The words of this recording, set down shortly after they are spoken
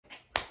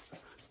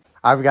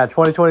All right, we got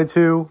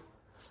 2022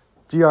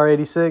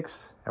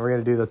 Gr86, and we're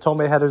gonna do the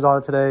Tomei headers on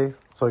it today,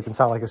 so it can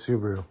sound like a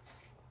Subaru.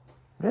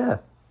 Yeah.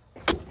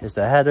 Here's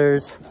the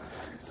headers.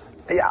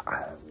 Yeah.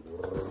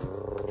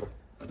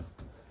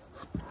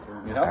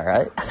 All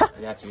right.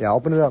 Yeah,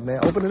 open it up,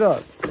 man. Open it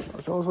up.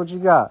 Show us what you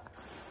got.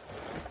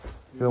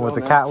 Going with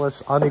the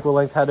catless, unequal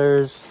length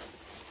headers.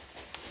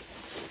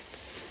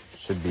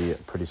 Should be a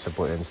pretty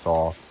simple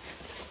install.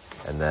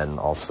 And then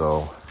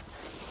also,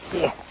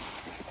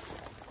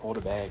 hold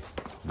a bag.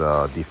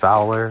 The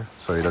defouler,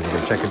 so he doesn't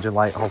get a check engine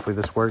light. Hopefully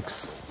this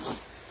works.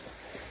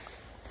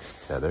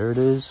 Yeah, there it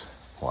is.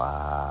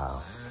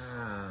 Wow.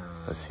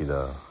 Let's see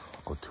the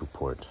O2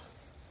 port.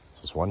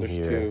 There's one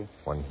here, two.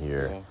 One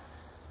here. Yeah.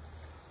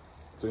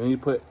 So you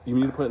need to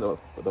put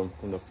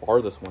in the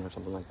farthest one or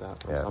something like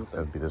that. Yeah, something.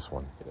 That'd be this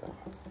one. Yeah.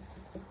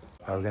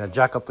 Now we're gonna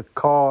jack up the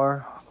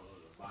car.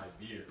 Buy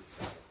beer.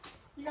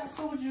 You got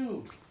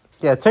soju.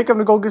 Yeah, take him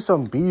to go get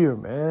some beer,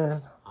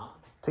 man. Huh?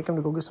 Take him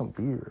to go get some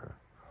beer.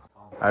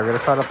 All right, we're gonna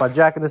start off by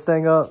jacking this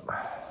thing up.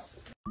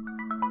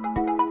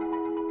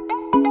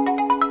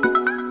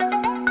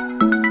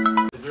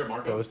 Is there a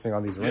mark? Throw this thing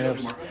on these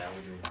ramps.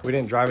 We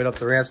didn't drive it up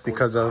the ramps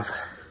because of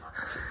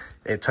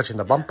it touching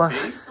the bumper.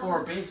 Base.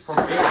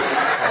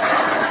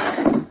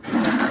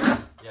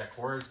 Yeah,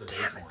 core is the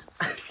base one.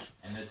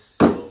 And it's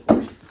still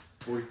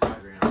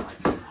 45 grand.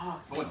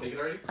 Someone take it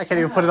already? I can't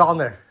even put it on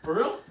there. For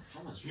real?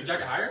 You can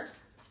jack it higher?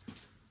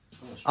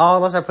 Oh,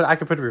 unless I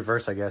could put it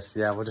reverse, I guess.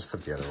 Yeah, we'll just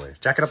put it the other way.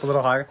 Jack it up a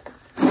little higher.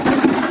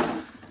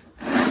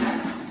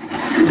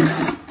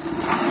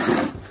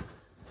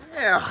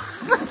 Yeah.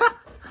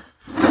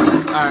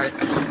 All right.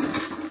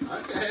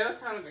 Okay, that's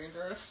kind of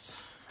dangerous.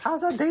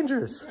 How's that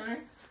dangerous? Okay.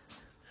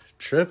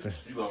 Tripping.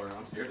 You lower it.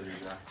 I'm scared of these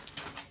guys.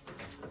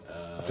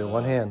 Do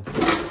one hand.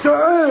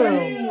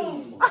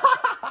 Damn!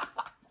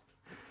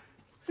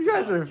 You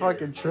guys are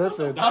fucking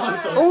tripping.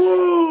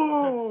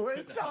 Ooh!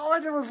 All I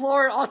did was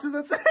lower it onto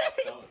the thing.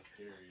 That was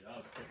scary.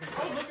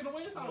 I was looking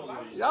away.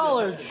 Y'all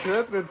are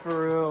tripping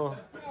for real.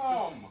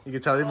 You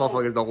can tell these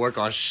motherfuckers don't work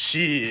on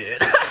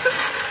shit.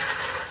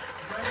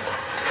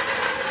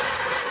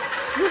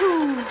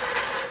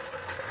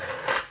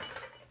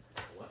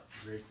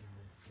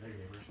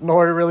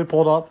 Nori really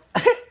pulled up.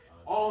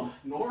 Oh,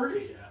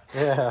 Nori?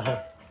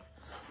 Yeah.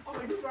 Oh,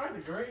 like, who's driving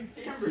the gray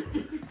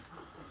Camry?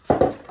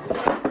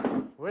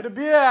 Where the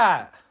beer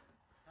at?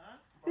 Huh?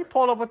 He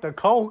pulled up with the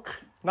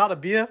Coke, not a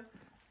beer.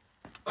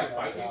 Like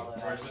Viking, or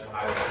it's just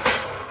high.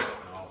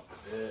 No,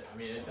 I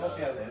mean, it does.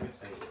 Yeah. I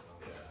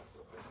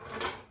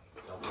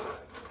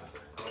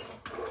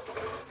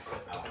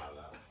don't have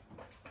that.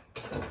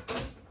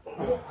 Oh, you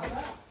have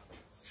that?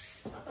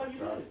 I thought you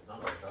did. Oh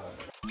my god.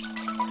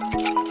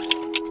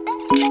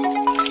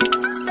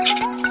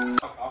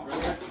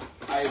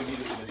 I need to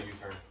do the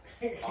U-turn.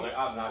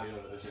 I'm not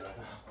dealing with this shit right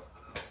now.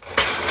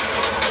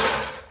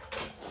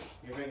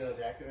 You bring the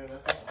jacket in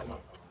this?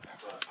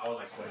 I was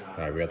like sweating out.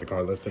 Alright, we got the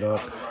car lifted up.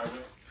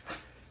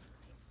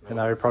 And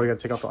now we're probably gonna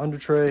take off the under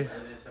tray.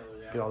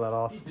 Get all that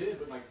off. I'm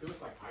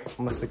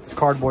gonna stick this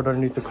cardboard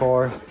underneath the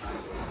car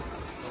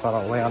so I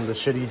don't lay on the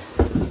shitty,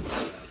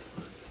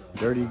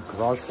 dirty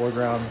garage floor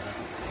ground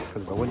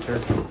because of the winter.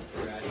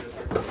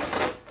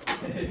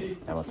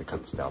 I'm about to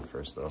cut this down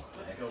first though.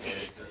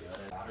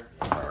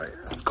 Alright,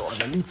 let's go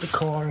underneath the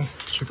car.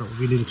 Check out what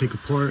we need to take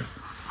apart.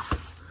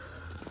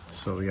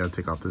 So we gotta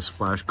take off this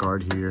splash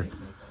guard here.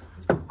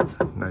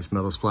 Nice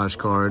metal splash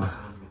guard.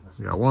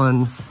 We got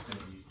 1,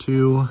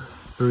 2,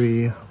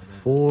 3,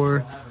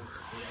 4,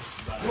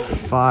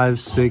 5,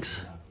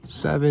 6,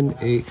 7,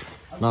 8,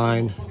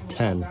 9,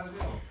 10.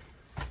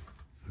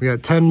 We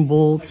got 10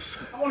 bolts.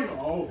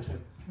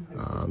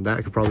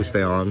 That could probably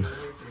stay on.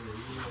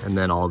 And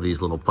then all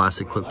these little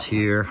plastic clips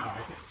here.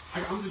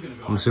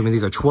 I'm assuming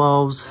these are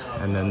 12s.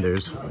 And then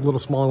there's little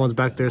smaller ones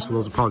back there, so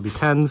those will probably be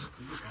 10s.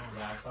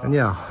 And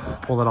yeah,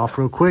 pull that off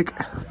real quick.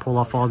 Pull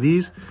off all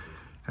these.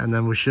 And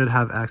then we should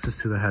have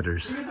access to the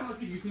headers.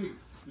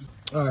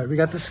 All right, we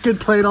got the skid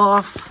plate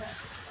off.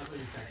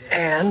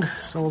 And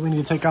so what we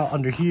need to take out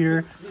under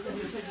here,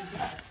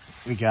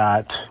 we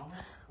got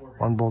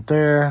 1 bolt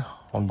there,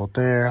 1 bolt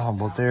there, 1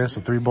 bolt there. So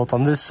 3 bolts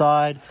on this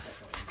side.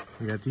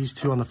 We got these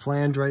 2 on the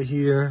flange right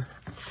here.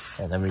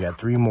 And then we got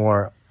 3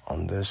 more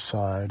on this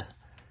side.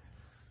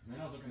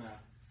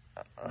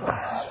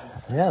 Yeah,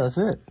 that's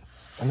it.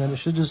 And then it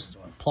should just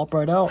plop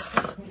right out.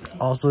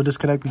 Also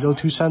disconnect these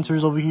O2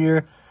 sensors over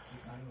here.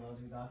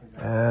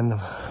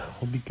 And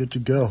we'll be good to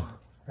go.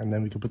 And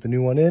then we can put the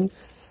new one in.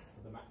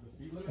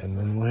 And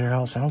then we'll hear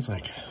how it sounds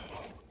like.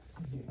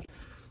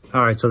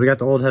 All right, so we got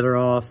the old header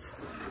off.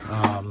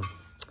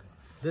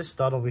 This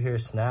stud over here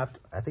snapped.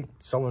 I think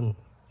someone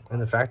in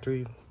the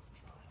factory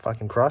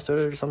fucking crossed it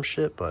or some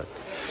shit, but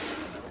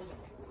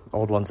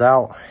old one's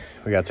out.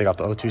 We gotta take off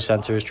the O2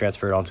 sensors,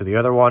 transfer it onto the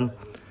other one,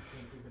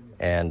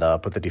 and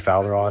put the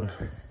defouler on.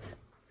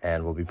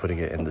 And we'll be putting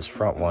it in this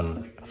front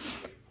one.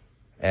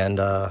 And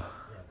yeah,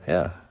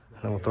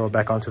 then we'll throw it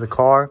back onto the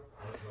car.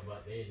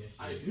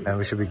 And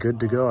we should be good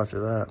to go after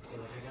that.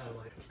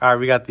 All right,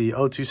 we got the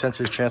O2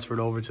 sensors transferred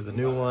over to the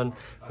new one.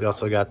 We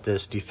also got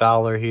this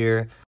defouler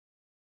here.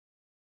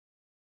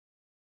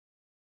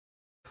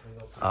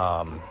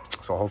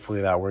 So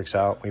hopefully that works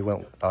out. We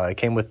went. It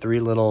came with 3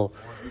 little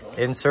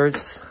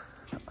inserts.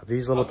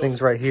 These little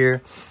things right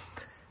here.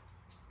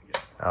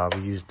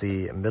 We used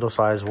the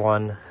middle-sized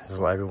one. This is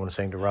what everyone's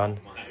saying to run.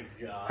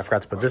 I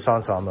forgot to put this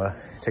on, so I'm gonna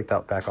take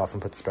that back off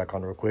and put this back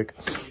on real quick.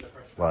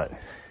 But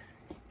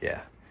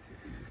yeah,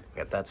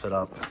 got that set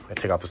up. I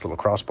take off this little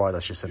crossbar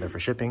that's just in there for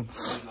shipping,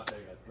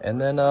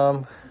 and then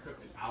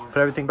put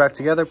everything back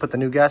together. Put the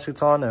new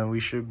gaskets on, and we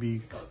should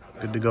be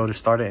good to go to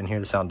start it and hear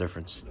the sound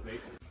difference.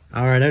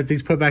 All right,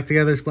 everything's put back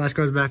together. Splash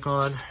guard's back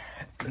on.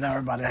 And now we're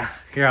about to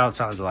hear how it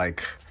sounds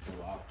like.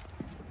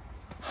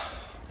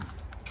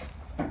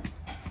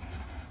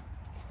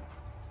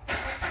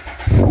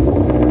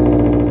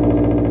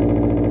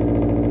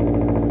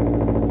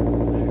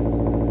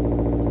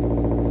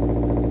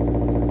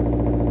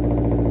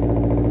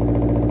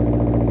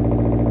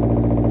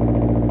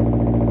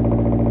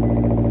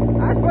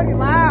 That's pretty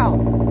loud.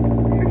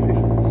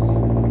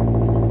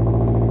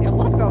 Yeah,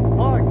 what the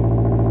fuck?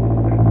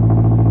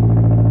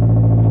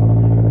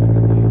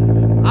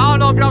 I don't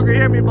know if y'all can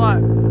hear me,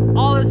 but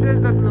all this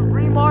is the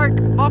Remark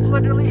Buffalo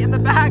delete in the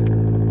back,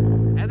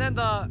 and then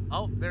the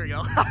there you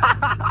go,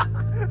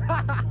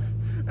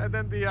 and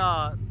then the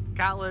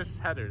catless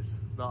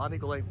headers, the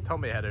unequal length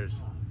Tomei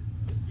headers.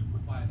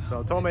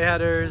 So Tomei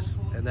headers,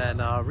 and then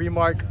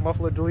Remark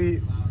muffler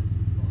delete.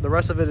 The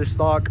rest of it is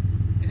stock,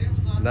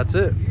 and that's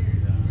it.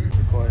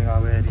 Recording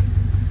already.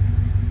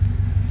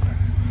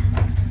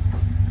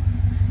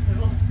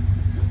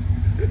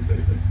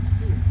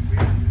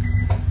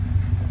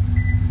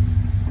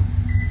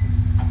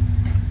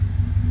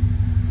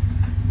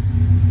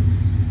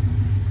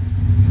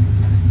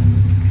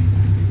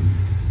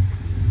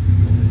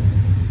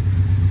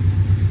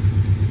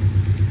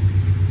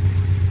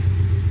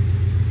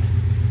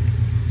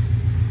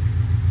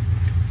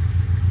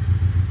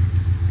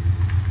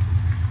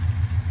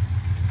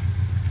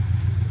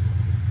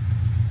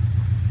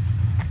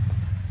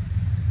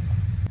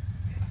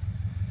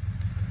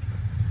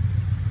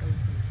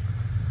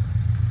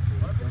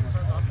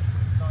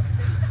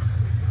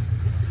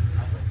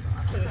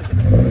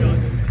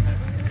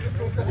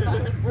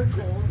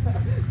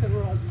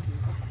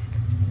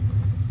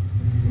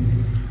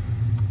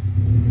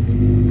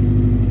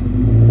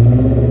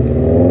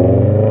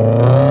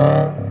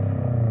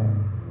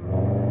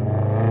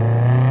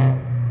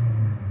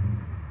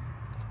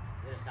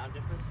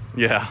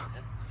 Yeah.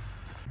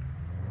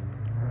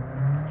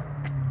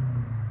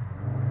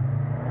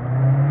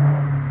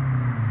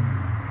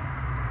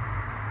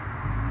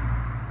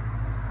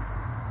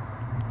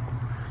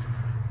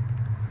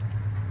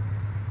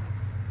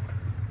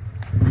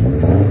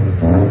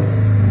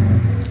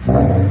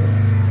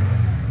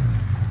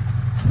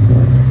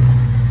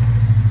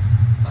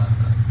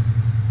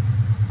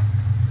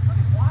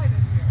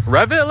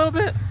 Rev it a little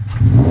bit.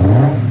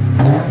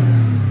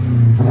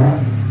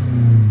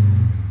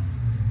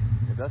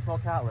 It does smell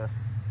catless.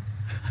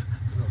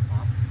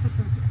 God.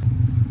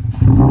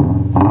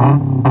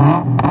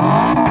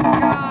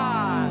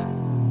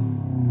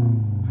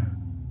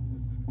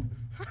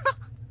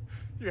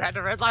 You had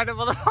to redline it,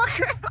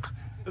 motherfucker.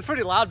 It's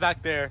pretty loud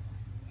back there.